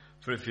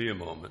for a few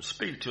moments.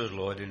 Speak to us,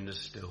 Lord, in the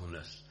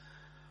stillness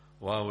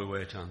while we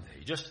wait on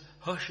thee. Just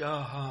hush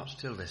our hearts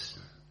to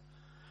listen.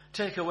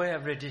 Take away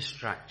every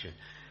distraction.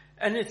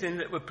 Anything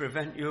that would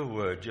prevent your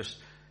word just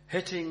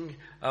hitting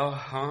our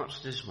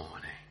hearts this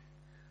morning.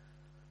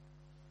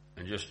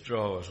 And just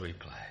draw as we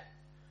play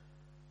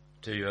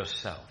to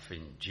yourself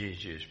in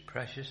Jesus'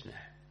 precious name.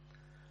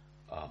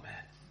 Amen.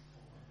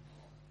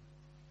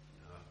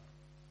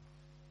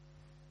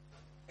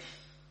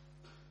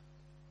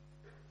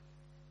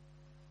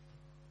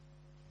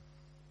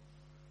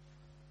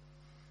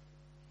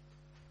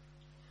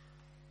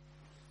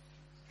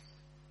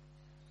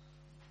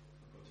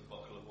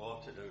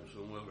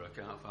 Somewhere I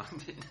can't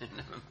find it.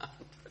 Never mind.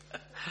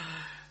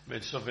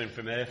 Been suffering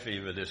from hay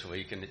fever this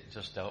week, and it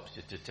just helps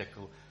you to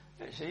tickle.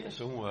 It's here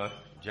somewhere,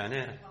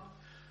 Jenny.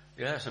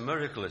 Yeah, it's a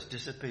miracle. It's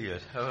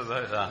disappeared. How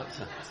about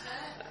that?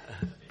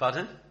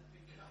 Pardon?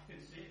 I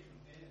can see it from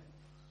here.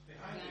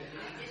 Behind you.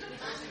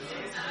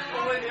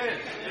 Oh, it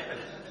is. Yeah.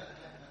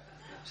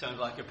 Sounds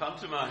like a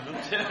pantomime,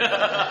 doesn't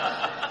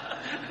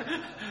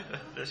it?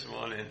 This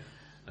morning.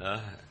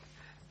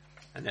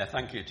 And yeah,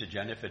 thank you to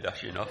Jenny for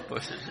dashing off,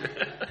 but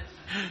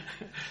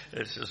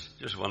it's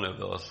just one of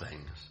those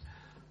things.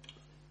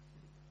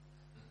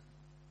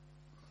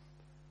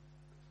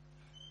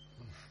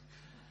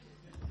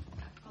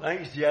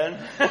 Thanks, Jen.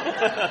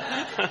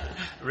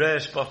 Ray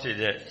spotted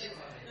it.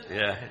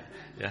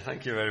 Yeah,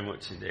 thank you very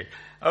much indeed.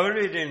 Our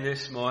reading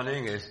this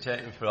morning is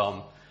taken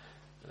from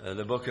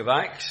the book of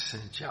Acts,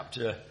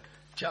 chapter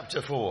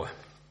 4.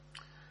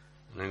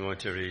 And I'm going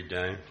to read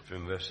down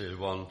from verses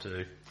 1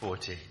 to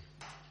 14.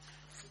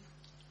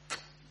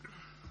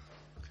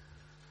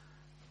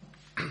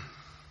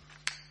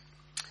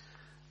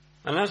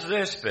 And as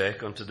they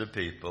spake unto the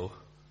people,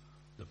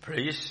 the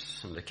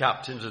priests and the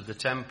captains of the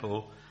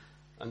temple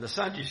and the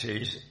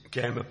Sadducees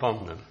came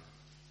upon them,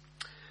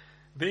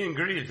 being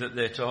grieved that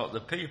they taught the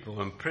people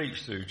and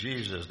preached through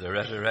Jesus the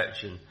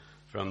resurrection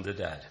from the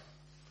dead.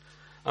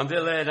 And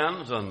they laid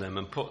hands on them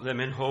and put them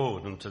in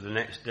hold unto the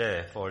next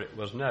day, for it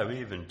was now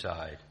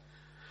eventide.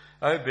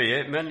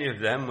 Howbeit many of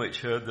them which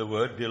heard the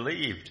word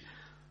believed,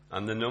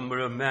 and the number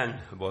of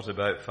men was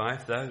about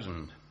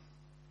 5,000.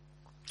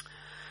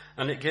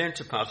 And it came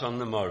to pass on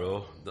the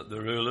morrow that the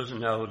rulers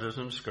and elders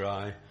and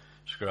scribes,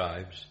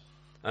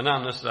 and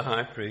Annas the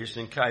high priest,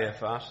 and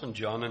Caiaphas, and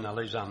John, and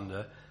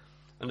Alexander,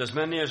 and as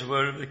many as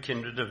were of the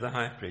kindred of the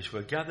high priest,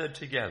 were gathered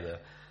together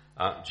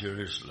at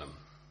Jerusalem.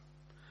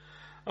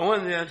 And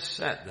when they had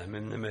set them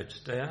in the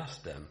midst, they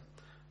asked them,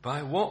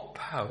 By what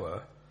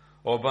power,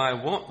 or by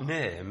what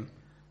name,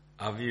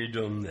 have ye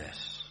done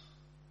this?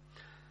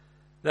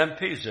 Then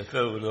Peter,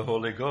 filled with the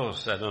Holy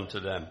Ghost, said unto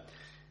them,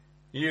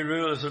 Ye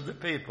rulers of the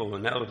people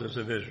and elders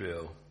of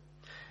Israel,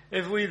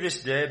 if we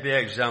this day be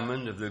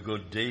examined of the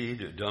good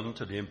deed done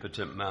to the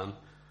impotent man,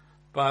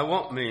 by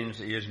what means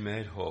he is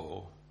made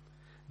whole,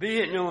 be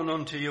it known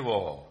unto you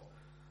all,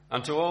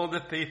 and to all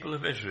the people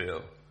of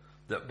Israel,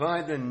 that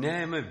by the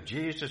name of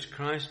Jesus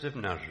Christ of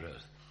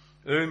Nazareth,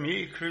 whom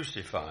ye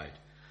crucified,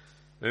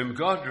 whom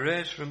God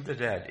raised from the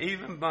dead,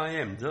 even by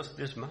him doth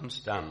this man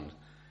stand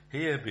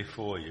here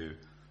before you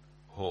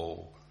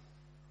whole.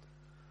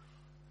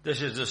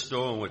 This is the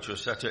stone which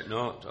was set at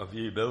naught of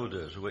you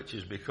builders, which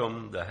is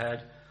become the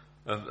head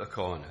of the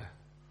corner.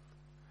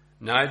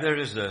 Neither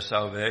is there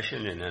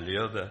salvation in any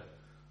other,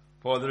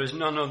 for there is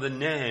none other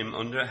name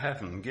under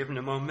heaven given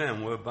among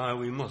men whereby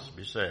we must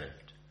be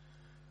saved.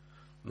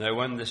 Now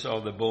when they saw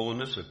the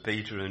boldness of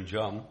Peter and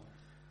John,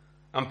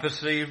 and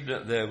perceived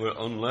that they were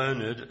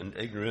unlearned and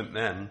ignorant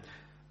men,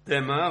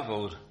 they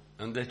marvelled,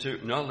 and they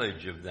took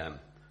knowledge of them,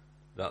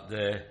 that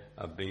they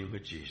had been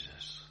with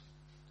Jesus.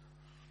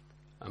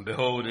 And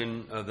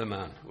beholding the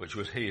man which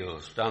was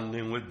healed,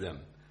 standing with them,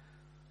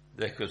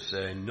 they could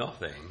say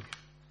nothing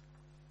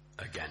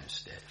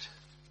against it.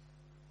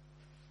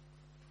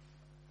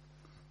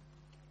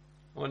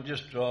 I want to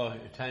just draw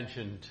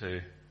attention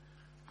to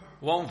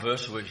one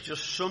verse which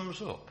just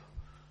sums up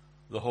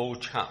the whole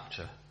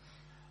chapter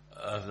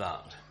of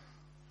that.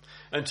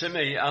 And to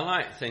me, I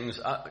like things,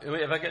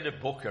 if I get a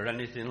book or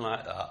anything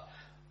like that,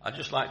 I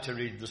just like to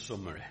read the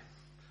summary.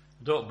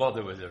 Don't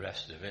bother with the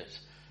rest of it.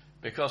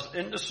 Because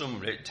in the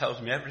summary, it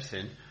tells me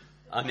everything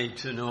I need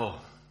to know.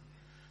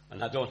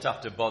 And I don't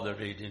have to bother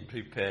reading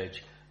through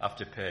page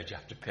after page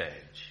after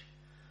page.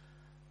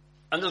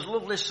 And there's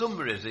lovely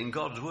summaries in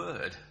God's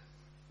Word.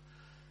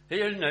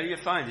 Here now you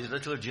find these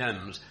little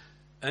gems.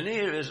 And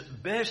here is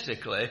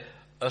basically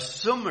a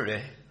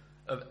summary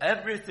of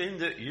everything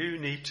that you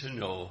need to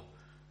know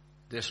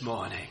this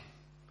morning.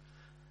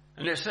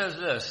 And it says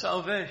there,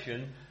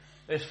 salvation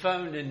is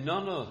found in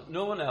no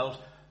one else.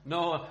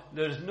 No,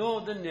 there's no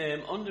other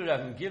name under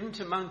heaven given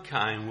to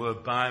mankind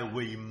whereby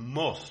we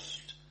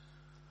must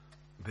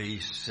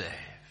be saved.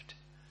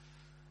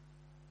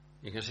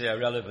 You can see how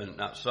relevant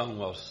that song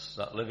was,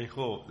 that Living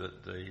Hope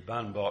that the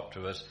band brought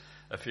to us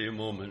a few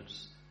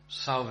moments.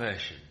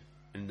 Salvation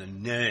in the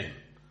name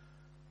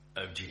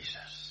of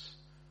Jesus.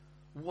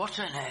 What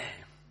a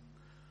name.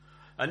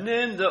 A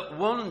name that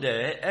one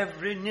day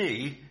every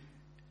knee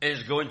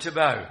is going to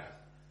bow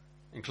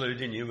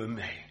including you and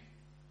me,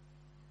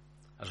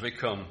 as we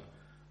come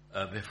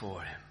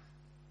before him.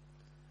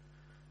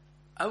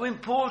 How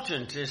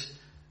important is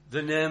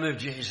the name of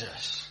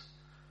Jesus?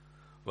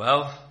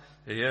 Well,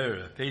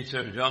 here,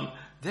 Peter and John,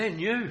 they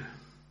knew.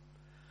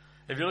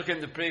 If you look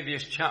in the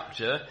previous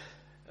chapter,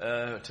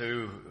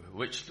 to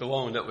which the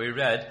one that we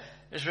read,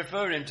 it's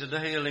referring to the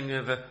healing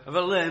of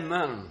a lame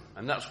man.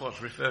 And that's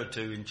what's referred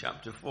to in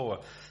chapter 4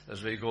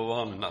 as we go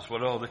on. And that's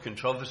what all the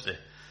controversy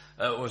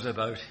was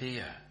about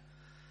here.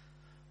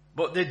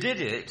 But they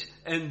did it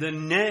in the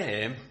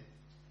name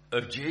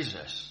of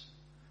Jesus.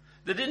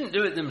 They didn't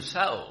do it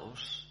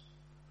themselves.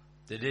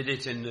 They did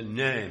it in the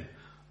name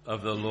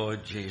of the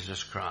Lord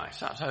Jesus Christ.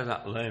 That's how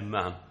that lame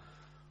man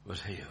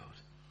was healed.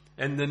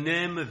 In the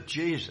name of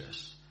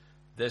Jesus,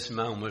 this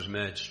man was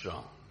made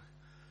strong.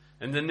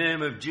 In the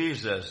name of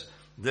Jesus,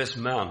 this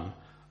man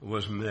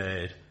was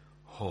made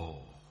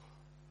whole.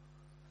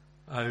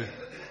 How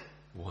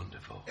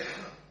wonderful.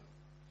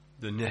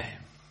 The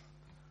name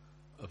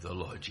of the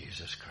Lord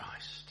Jesus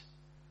Christ.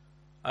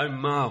 How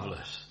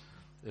marvelous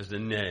is the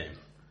name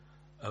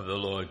of the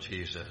Lord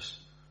Jesus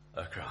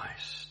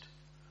Christ.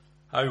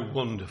 How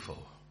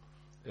wonderful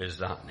is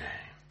that name.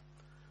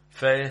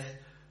 Faith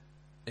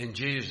in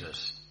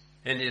Jesus,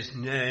 in his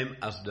name,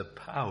 has the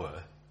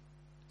power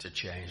to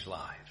change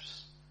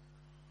lives.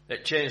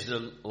 It changed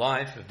the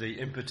life of the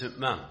impotent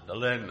man, the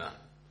lame man.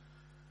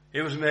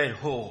 He was made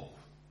whole.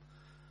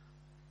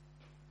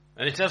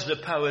 And it has the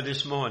power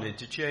this morning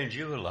to change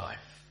your life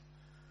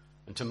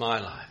and to my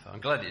life. I'm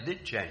glad it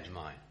did change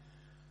mine.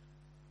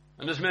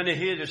 And as many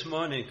here this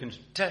morning can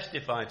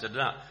testify to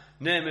that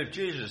name of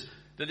Jesus,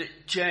 that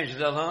it changed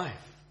their life,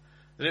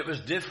 that it was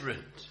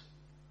different.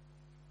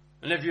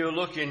 And if you're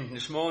looking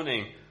this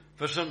morning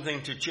for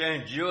something to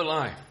change your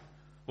life,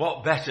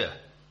 what better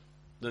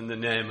than the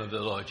name of the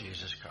Lord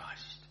Jesus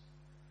Christ?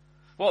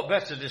 What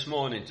better this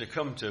morning to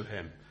come to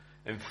him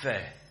in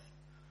faith?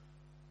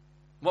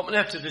 What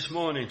better this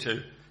morning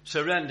to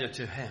surrender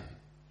to him?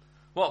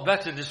 What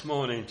better this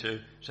morning to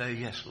say,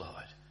 yes,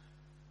 Lord,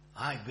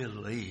 I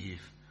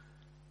believe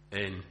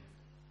in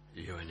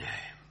your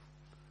name.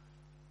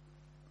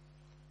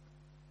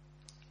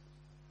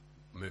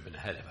 Moving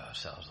ahead of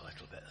ourselves a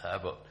little bit there,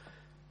 but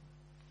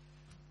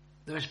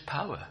there is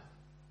power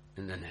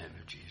in the name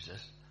of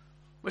Jesus.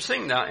 We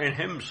sing that in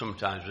hymns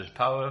sometimes. There's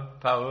power,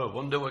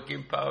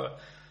 wonder-working power,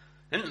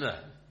 isn't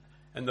there?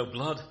 In the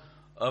blood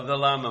of the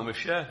Lamb, and we've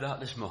shared that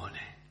this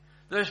morning.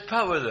 There's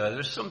power there.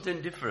 There's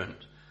something different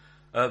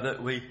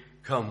that we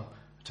come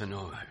to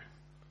know about.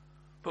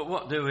 But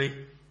what do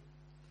we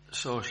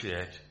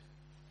associate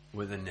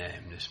with a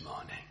name this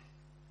morning?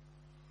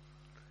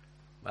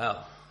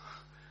 Well,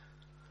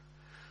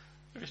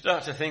 if we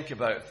start to think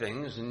about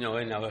things, in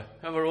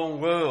our own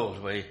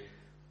world, we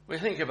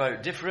think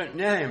about different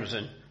names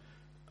and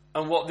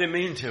what they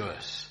mean to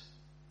us.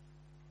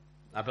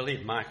 I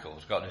believe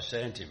Michael's got a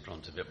saint in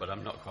front of it, but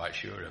I'm not quite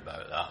sure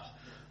about that.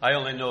 I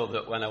only know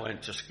that when I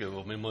went to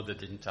school, my mother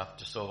didn't have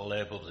to sew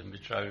labels in my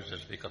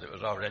trousers because it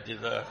was already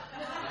there.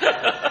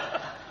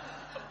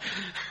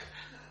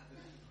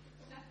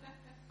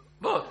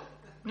 But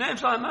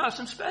names like Marks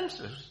and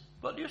Spencer's,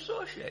 what do you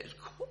associate? It's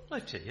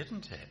quality,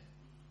 isn't it?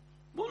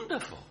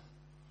 Wonderful.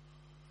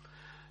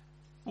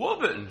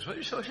 Warburton's, what do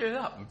you associate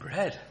with that?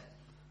 Bread.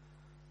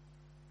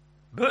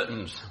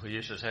 Burton's, we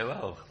used to say,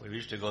 well, we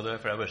used to go there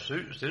for our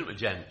suits, didn't we,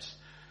 gents?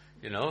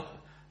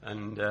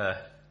 And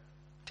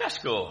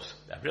Tesco's,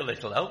 every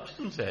little helps,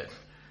 doesn't it?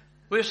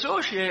 We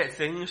associate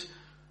things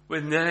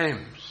with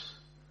names.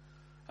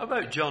 How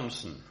about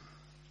Johnson?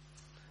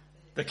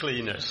 The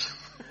cleaners.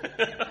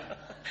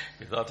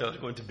 You thought I was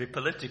going to be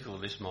political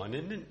this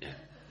morning, didn't you?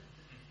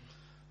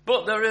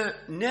 But there are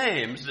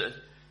names that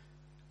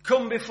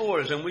come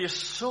before us and we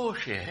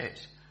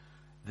associate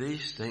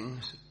these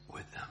things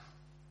with them.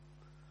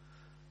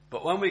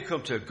 But when we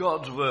come to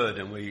God's Word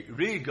and we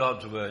read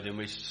God's Word and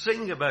we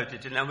sing about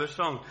it in our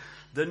song,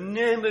 the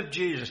name of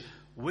Jesus,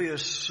 we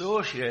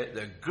associate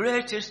the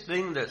greatest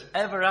thing that's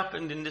ever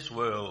happened in this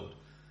world,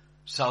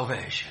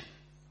 salvation.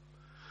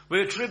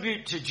 We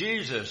attribute to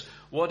Jesus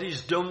what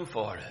he's done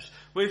for us.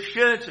 We've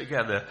shared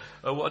together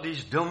what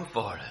he's done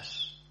for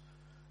us.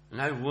 And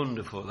how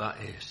wonderful that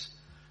is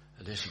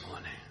this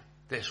morning.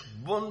 This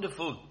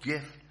wonderful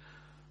gift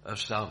of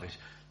salvation.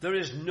 There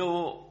is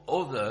no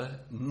other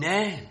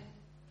name.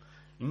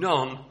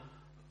 None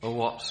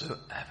whatsoever.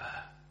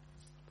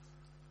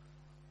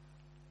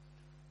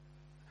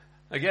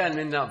 Again,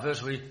 in that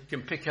verse, we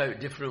can pick out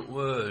different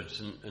words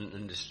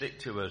and they stick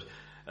to us.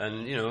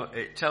 And,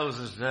 it tells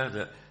us there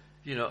that,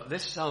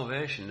 this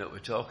salvation that we're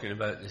talking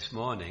about this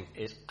morning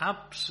is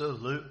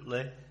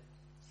absolutely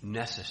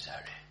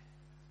necessary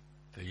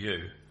for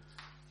you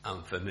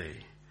and for me.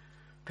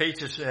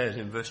 Peter says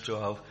in verse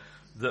 12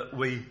 that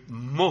we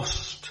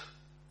must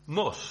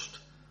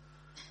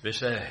be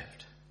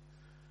saved.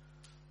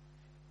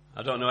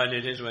 I don't know how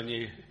it is when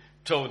you're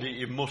told that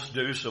you must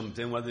do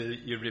something, whether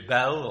you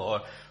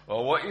rebel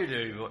or what you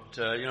do. But,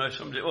 if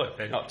somebody, if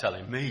they're not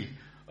telling me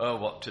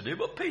what to do.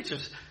 But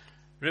Peter's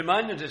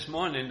reminded this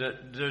morning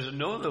that there's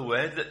another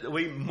way that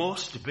we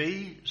must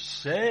be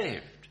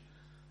saved.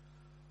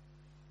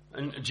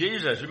 And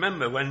Jesus,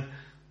 remember when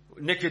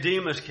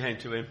Nicodemus came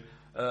to him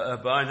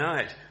by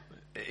night,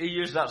 he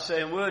used that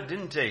same word,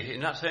 didn't he?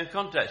 In that same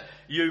context.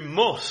 You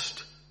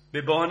must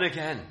be born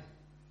again.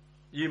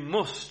 You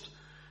must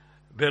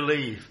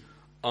believe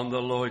on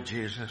the Lord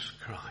Jesus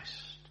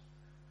Christ.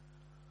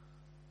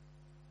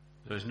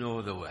 There's no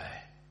other way.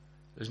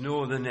 There's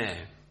no other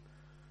name.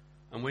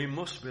 And we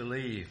must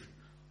believe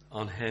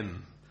on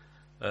him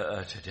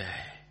today.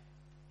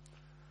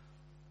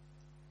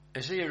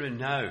 It's here and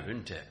now,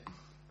 isn't it?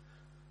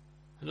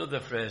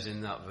 Another phrase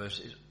in that verse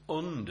is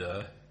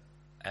under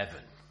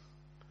heaven.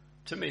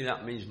 To me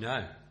that means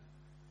now.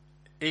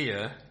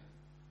 Here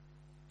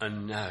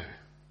and now.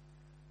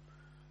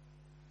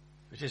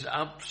 It is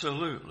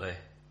absolutely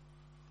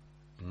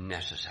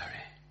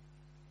necessary.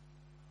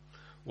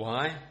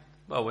 Why?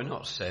 Well, we're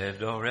not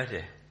saved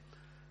already.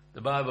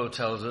 The Bible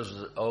tells us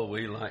that all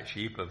we like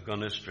sheep have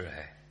gone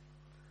astray.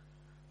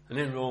 And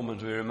in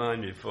Romans we're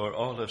reminded, for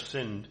all have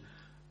sinned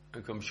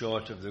and come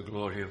short of the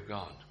glory of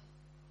God.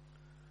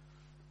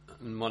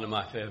 And one of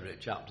my favourite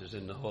chapters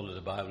in the whole of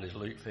the Bible is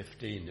Luke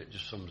 15. It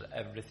just sums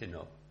everything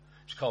up.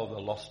 It's called the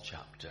lost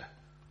chapter.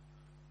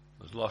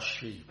 There's lost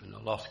sheep and a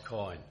lost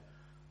coin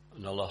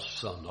and a lost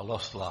son, a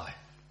lost life.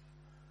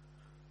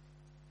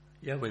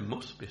 Yeah, we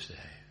must be saved.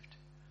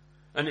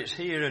 And it's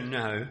here and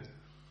now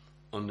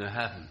under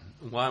heaven.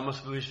 And why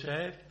must we be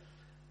saved?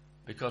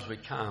 Because we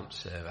can't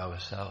save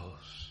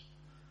ourselves.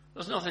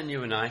 There's nothing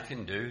you and I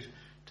can do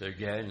to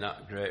gain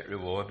that great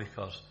reward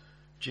because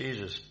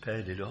Jesus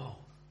paid it all.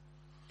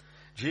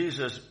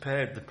 Jesus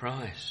paid the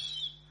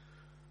price.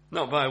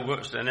 Not by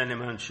works that any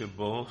man should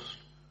boast,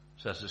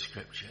 says the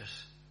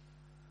Scriptures.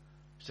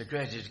 It's the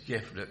greatest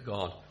gift that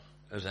God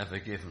has ever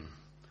given.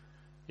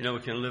 You know,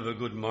 we can live a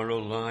good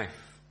moral life.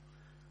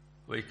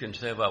 We can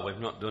say, well, we've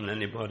not done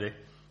anybody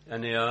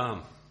any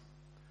harm.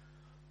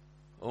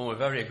 Oh, we're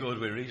very good.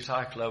 We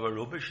recycle our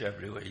rubbish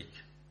every week.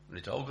 And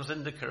it all goes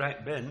in the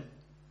correct bin.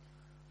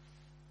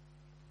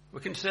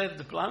 We can save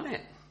the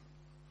planet.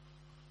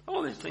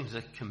 All these things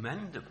are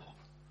commendable.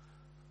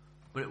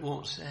 But it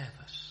won't save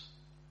us.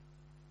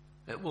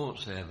 It won't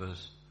save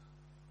us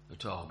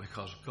at all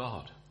because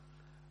God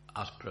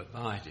has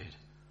provided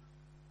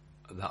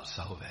that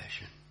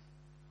salvation.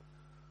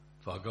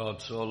 For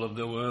God so loved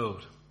the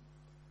world.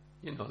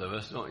 You know the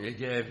verse, don't you? He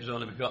gave his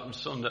only begotten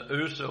Son that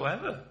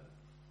whosoever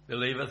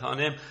believeth on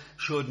him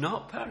should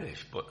not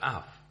perish but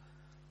have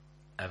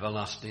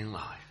everlasting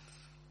life.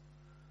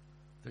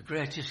 The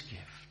greatest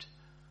gift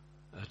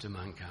to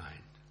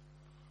mankind.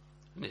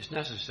 And it's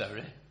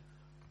necessary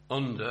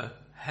under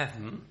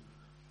heaven,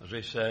 as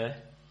we say,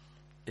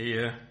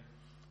 here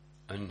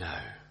and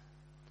now.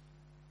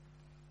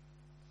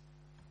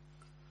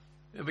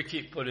 We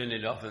keep putting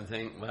it off and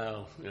think,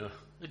 well, you know,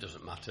 it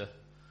doesn't matter.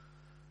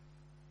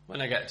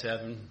 When I get to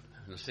heaven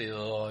and see the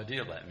Lord,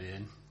 he'll let me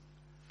in.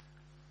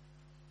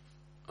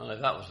 Well,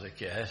 if that was the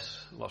case,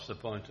 what's the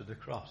point of the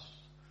cross?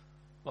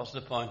 What's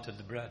the point of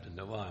the bread and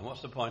the wine?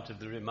 What's the point of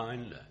the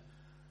reminder?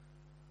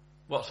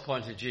 What's the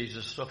point of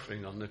Jesus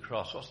suffering on the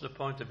cross? What's the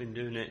point of him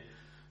doing it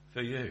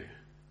for you?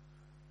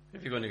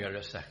 If you're going to get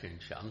a second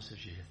chance,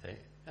 as you think,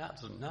 that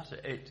doesn't matter.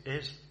 It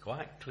is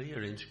quite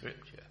clear in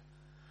Scripture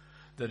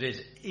that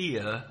it's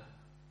here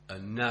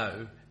and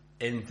now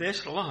in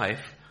this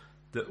life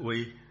that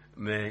we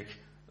make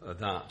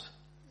that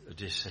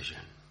decision.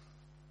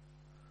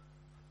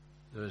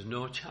 There is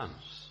no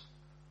chance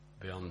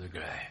beyond the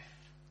grave.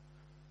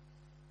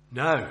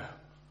 Now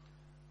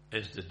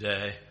is the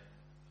day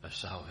of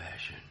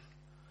salvation.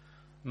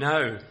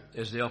 Now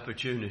is the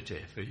opportunity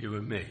for you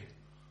and me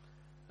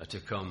to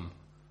come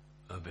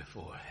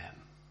before him.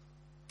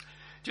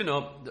 Do you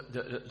know,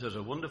 there's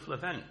a wonderful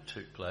event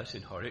took place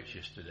in Horwich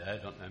yesterday. I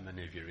don't know how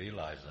many of you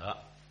realise that.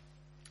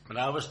 But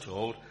I was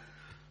told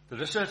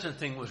that a certain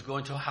thing was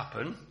going to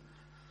happen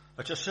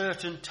at a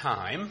certain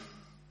time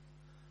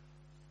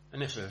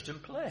in a certain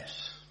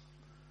place.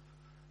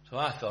 So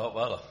I thought,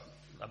 well,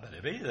 I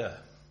better be there.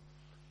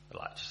 I'd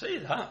like to see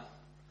that.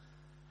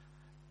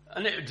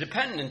 And it was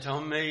dependent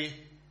on me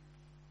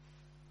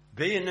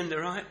being in the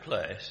right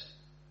place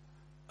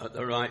at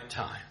the right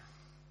time.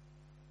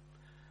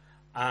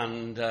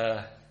 And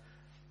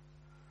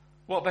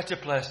what better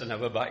place than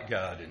our back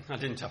garden? I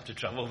didn't have to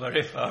travel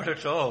very far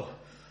at all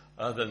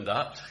other than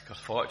that, because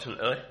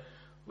fortunately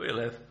we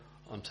live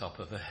on top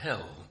of a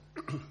hill.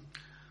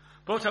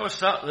 But I was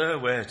sat there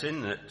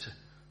waiting at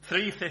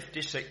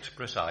 3:56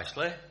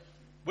 precisely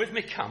with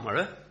my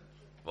camera.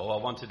 Oh,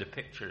 I wanted a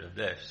picture of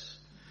this.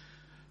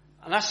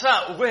 And I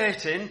sat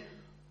waiting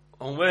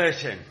and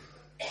waiting.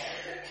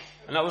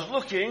 And I was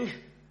looking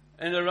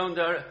in the round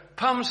there.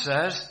 Pam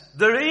says,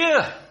 they're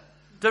here.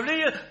 They're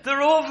here.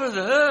 They're over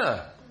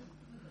there.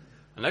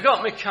 And I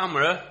got my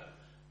camera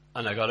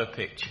and I got a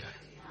picture.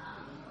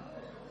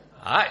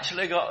 I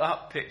actually got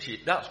that picture.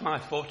 That's my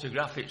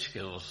photographic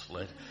skills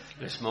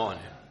this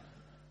morning.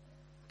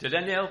 Did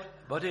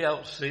anybody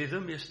else see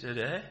them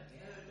yesterday?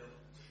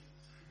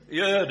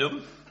 You heard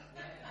them?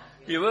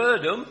 You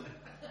heard them?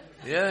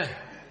 Yeah.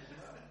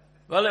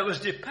 Well, it was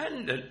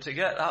dependent to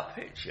get that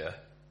picture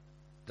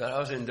that I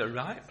was in the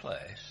right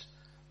place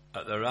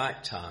at the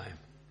right time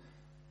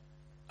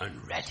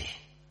and ready.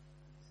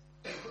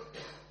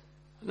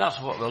 And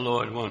that's what the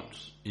Lord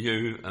wants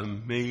you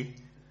and me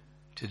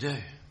to do.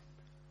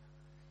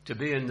 To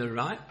be in the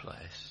right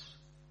place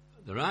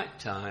at the right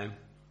time,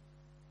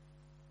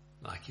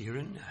 like here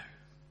and now.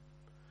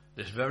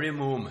 This very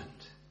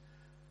moment.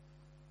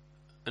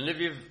 And if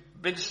you've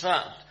been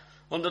sat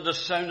under the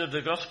sound of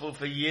the gospel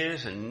for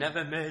years and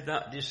never made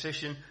that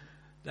decision,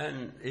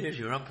 then here's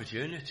your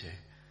opportunity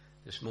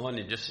this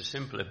morning, just to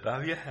simply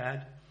bow your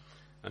head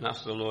and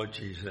ask the Lord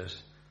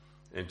Jesus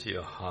into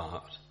your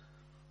heart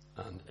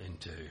and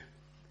into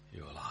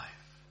your life.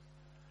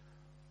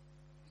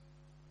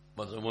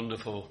 But the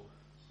wonderful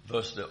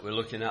verse that we're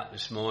looking at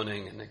this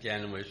morning, and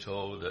again we're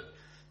told that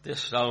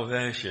this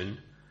salvation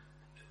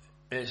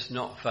is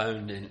not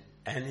found in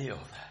any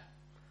other.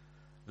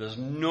 There's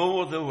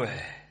no other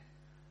way.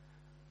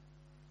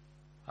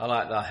 I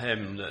like that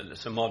hymn,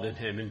 it's a modern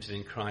hymn,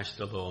 in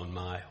Christ alone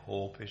my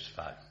hope is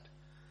found.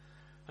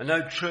 And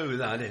how true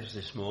that is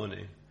this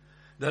morning.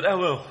 That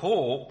our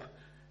hope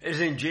is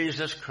in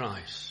Jesus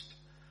Christ.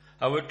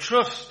 Our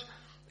trust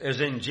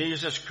is in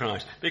Jesus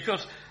Christ.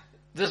 Because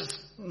there's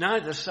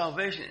neither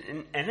salvation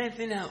in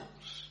anything else.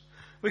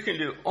 We can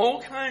do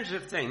all kinds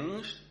of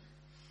things,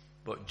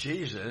 but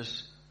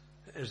Jesus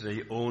is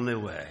the only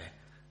way.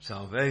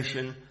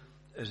 Salvation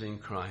is in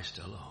Christ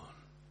alone.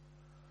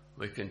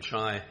 We can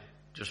try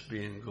just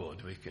being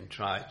good. We can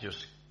try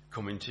just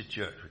coming to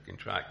church. We can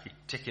try keep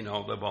ticking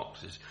all the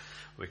boxes.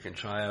 We can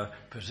try our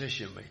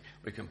position.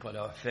 We can put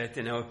our faith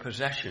in our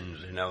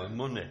possessions, in our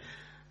money.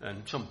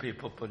 And some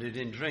people put it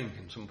in drink,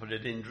 and some put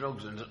it in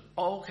drugs. And there's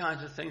all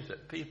kinds of things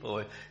that people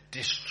are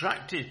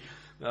distracted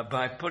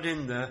by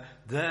putting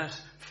their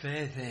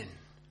faith in.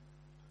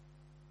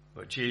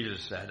 But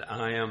Jesus said,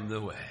 I am the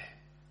way,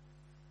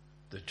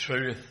 the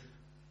truth,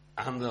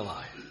 and the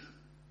life.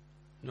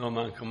 No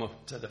man come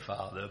up to the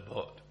Father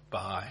but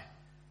by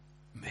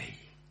me.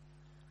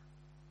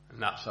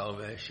 And that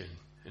salvation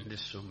in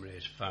this summary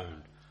is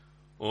found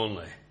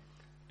only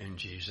in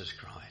Jesus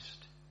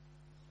Christ.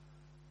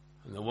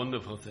 And the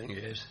wonderful thing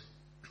is,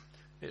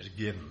 it's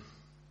given.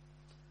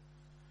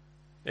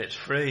 It's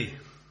free.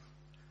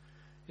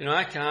 You know,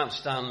 I can't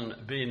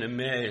stand being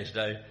amazed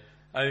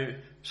how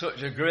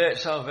such a great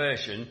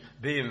salvation,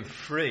 being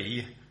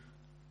free,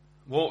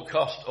 won't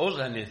cost us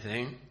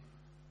anything,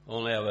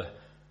 only our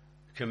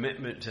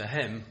commitment to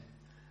Him,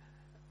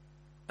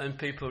 and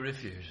people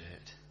refuse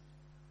it.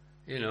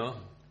 You know,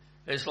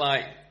 it's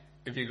like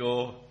if you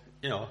go,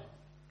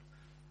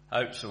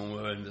 out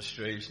somewhere in the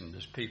streets and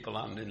there's people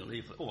handing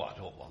leaflets. Oh, I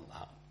don't want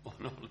that. Oh,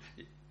 no.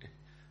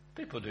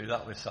 People do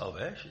that with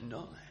salvation,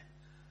 don't they?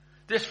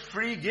 This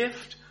free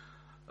gift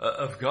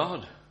of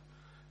God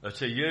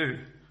to you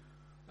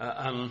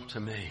and to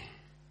me.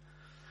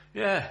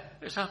 Yeah,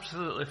 it's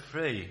absolutely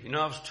free. You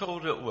know, I was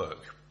told at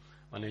work,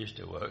 when I used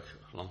to work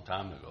a long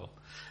time ago,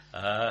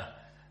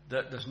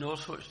 that there's no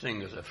such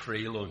thing as a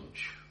free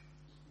lunch.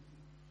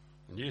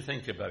 And you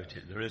think about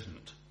it, there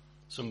isn't.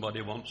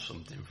 Somebody wants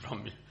something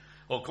from you.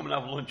 Oh, come and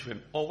have lunch with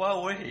him. Oh,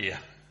 while we're here.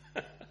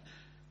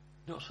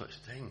 No such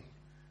thing.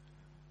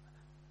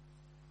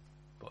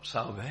 But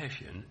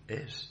salvation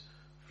is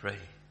free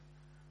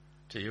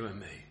to you and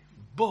me.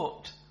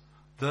 But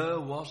there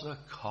was a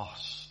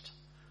cost.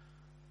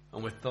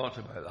 And we thought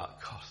about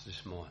that cost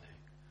this morning.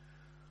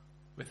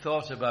 We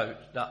thought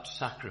about that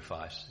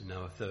sacrifice in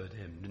our third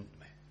hymn, didn't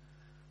we?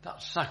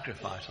 That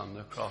sacrifice on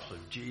the cross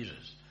of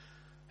Jesus.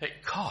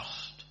 It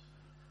cost.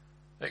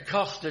 It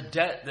cost a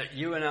debt that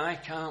you and I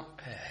can't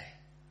pay.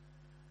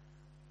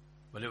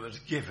 But it was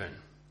given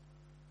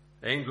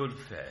in good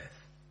faith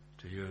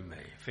to you and me.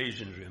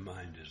 Ephesians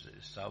reminds us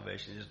that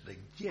salvation is the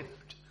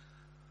gift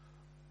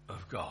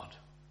of God.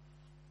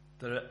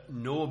 There are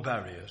no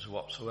barriers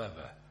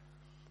whatsoever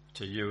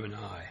to you and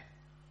I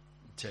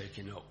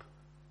taking up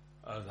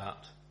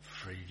that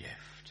free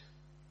gift.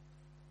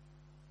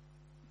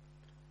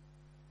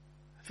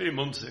 A few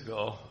months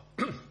ago,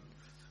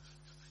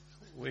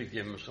 we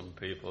given some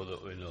people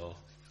that we know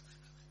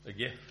a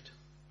gift.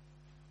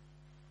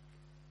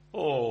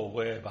 Oh,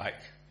 way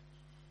back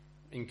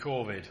in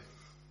COVID.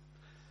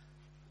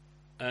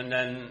 And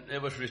then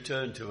it was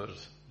returned to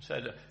us.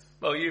 Said,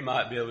 well, you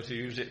might be able to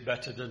use it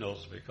better than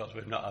us because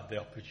we've not had the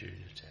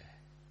opportunity.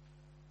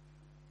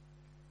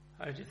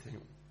 How do you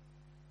think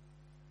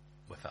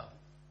we felt?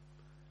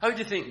 How do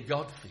you think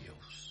God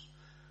feels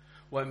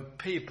when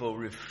people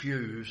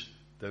refuse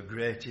the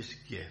greatest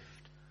gift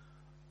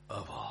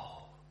of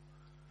all?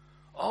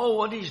 Oh,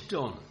 what He's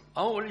done.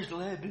 Oh, what He's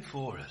laid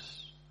before us.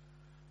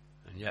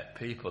 And yet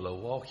people are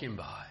walking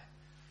by.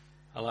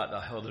 I like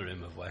that other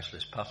hymn of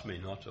Wesley's, pass me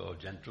not, O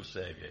gentle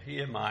Saviour.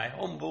 Hear my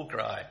humble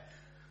cry.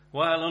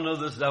 While on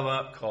others thou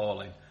art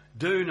calling,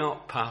 do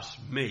not pass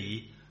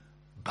me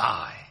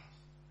by.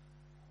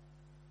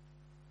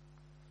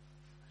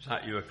 Is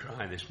that your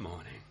cry this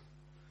morning?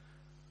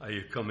 Are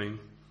you coming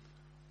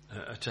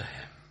to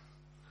Him?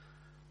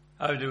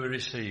 How do we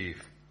receive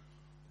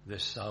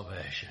this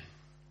salvation?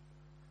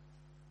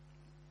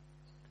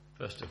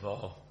 First of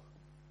all,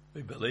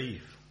 we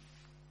believe.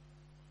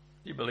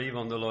 Do you believe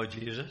on the Lord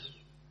Jesus?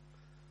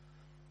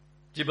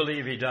 Do you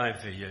believe he died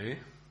for you?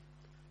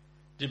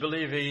 Do you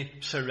believe he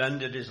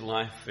surrendered his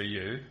life for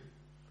you?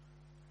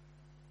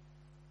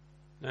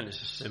 Then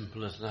it's as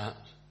simple as that.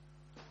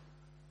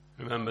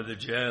 Remember the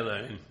jailer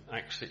in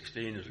Acts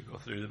 16 as we go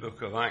through the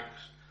book of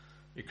Acts.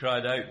 He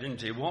cried out,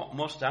 didn't he? What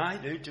must I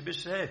do to be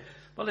saved?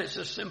 Well, it's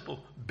as simple.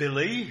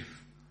 Believe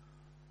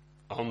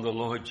on the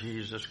Lord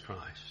Jesus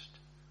Christ,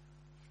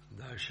 and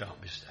thou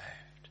shalt be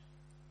saved.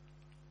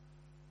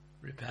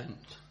 Repent.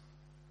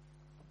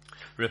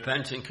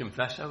 Repent and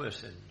confess our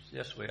sins.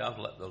 Yes, we have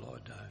let the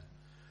Lord down.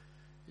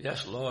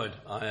 Yes, Lord,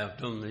 I have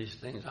done these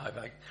things. I've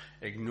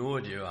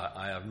ignored you.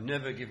 I have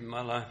never given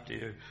my life to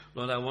you.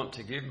 Lord, I want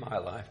to give my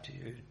life to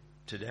you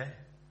today,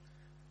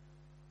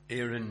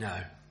 here and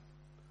now.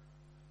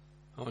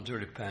 I want to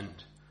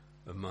repent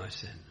of my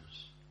sins.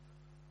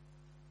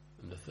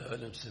 And the third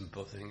and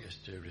simple thing is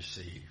to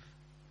receive.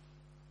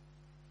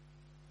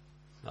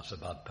 That's a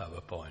bad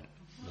PowerPoint.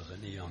 There's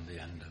an E on the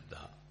end of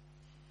that.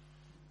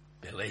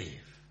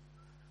 Believe.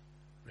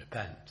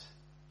 Repent.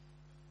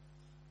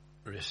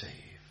 Receive.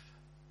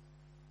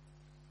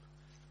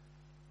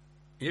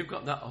 You've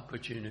got that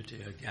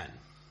opportunity again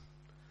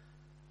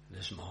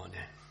this morning.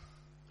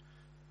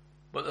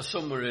 But the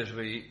summary is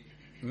we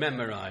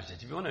memorize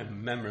it. If you want to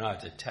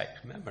memorize the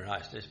text,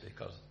 memorize this,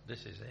 because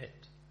this is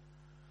it.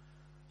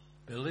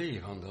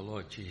 Believe on the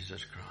Lord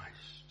Jesus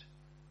Christ.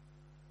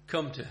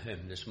 Come to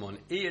him this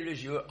morning. Here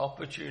is your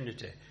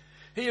opportunity.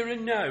 Here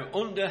and now,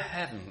 under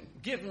heaven,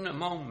 given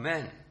among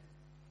men.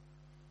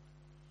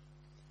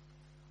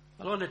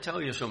 I want to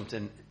tell you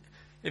something.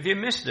 If you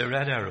missed the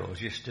red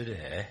arrows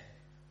yesterday,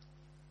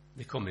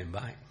 they're coming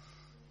back.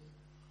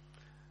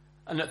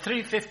 And at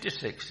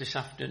 3:56 this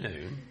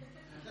afternoon,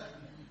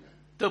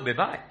 they'll be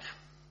back.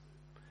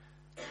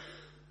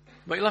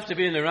 But you'll have to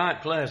be in the right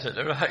place at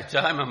the right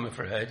time, I'm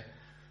afraid.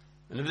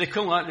 And if they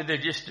come like they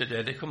did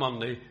yesterday, they come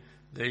on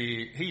the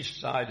east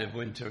side of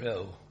Winter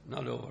Hill,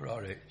 not over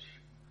Horwich.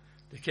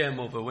 They came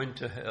over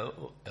Winter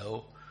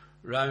Hill,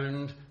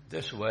 round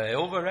this way,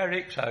 over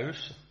Eric's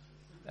house.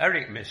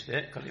 Eric missed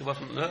it because he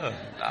wasn't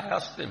there. I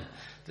asked him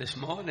this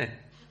morning.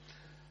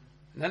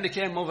 And then they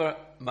came over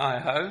my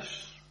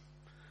house.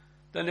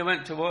 Then they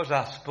went towards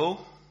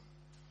Aspel,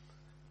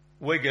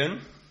 Wigan,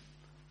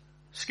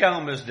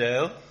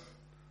 Skelmersdale,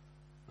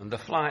 and the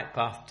flight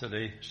path to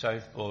the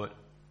Southport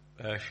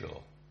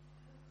Airshore.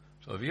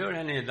 So if you're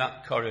any of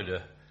that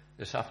corridor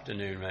this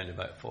afternoon around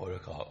about 4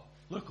 o'clock,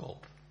 look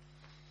up.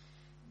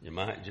 You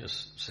might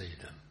just see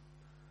them.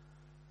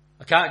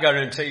 I can't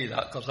guarantee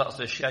that because that's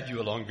the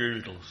schedule on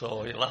Google,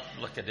 so you'll have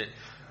to look at it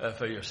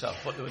for yourself.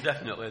 But they were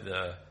definitely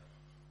there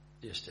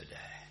yesterday.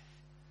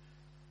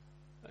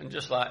 And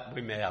just like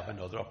we may have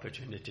another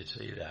opportunity to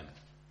see them,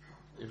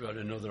 you've got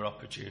another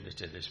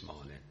opportunity this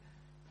morning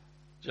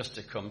just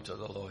to come to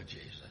the Lord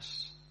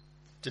Jesus,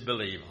 to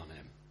believe on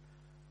him,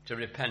 to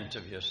repent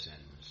of your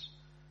sins,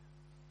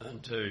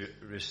 and to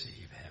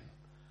receive him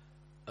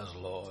as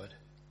Lord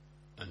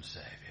and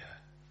Saviour.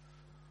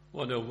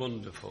 What a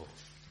wonderful,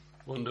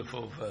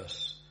 wonderful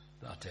verse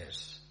that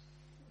is.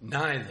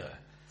 Neither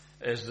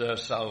is there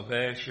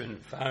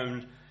salvation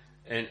found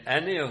in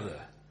any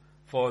other,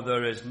 for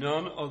there is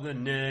none other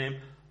name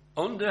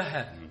under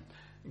heaven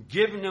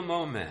given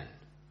among men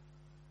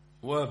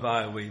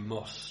whereby we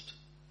must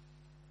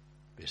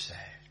be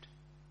saved.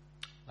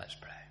 Let's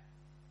pray.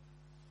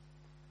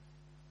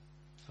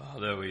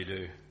 Father, we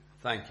do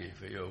thank you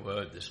for your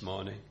word this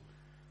morning.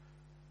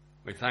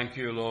 We thank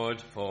you,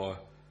 Lord, for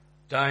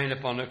dying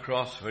upon a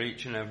cross for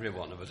each and every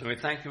one of us. And we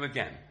thank you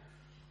again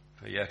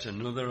for yet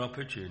another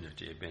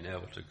opportunity of being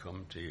able to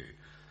come to you.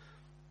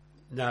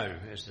 Now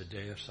is the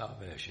day of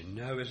salvation.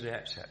 Now is the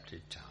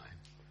accepted time.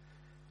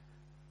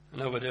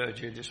 And I would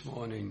urge you this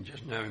morning,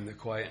 just now in the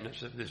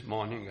quietness of this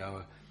morning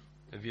hour,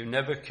 if you've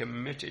never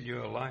committed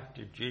your life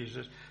to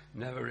Jesus,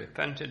 never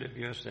repented of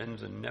your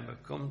sins and never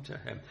come to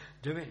him,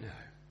 do it now.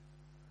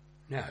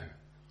 Now.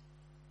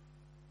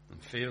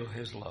 And feel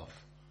his love.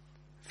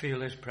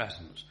 Feel his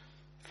presence.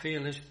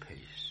 Feel his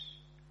peace.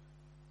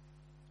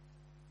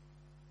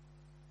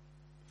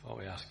 For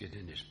we ask it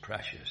in his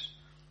precious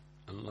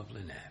and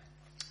lovely name.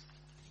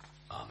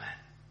 Amen.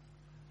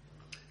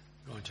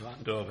 I'm going to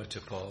hand over to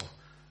Paul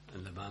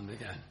and the band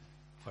again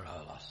for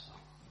our last song.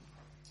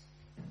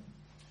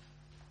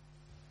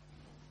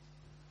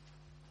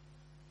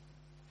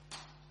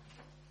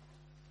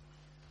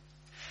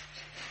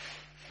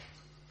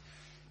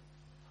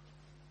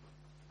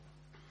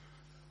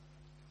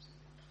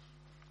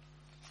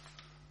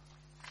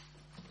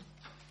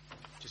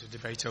 Just a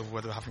debate over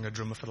whether we're having a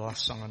drummer for the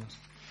last song or not.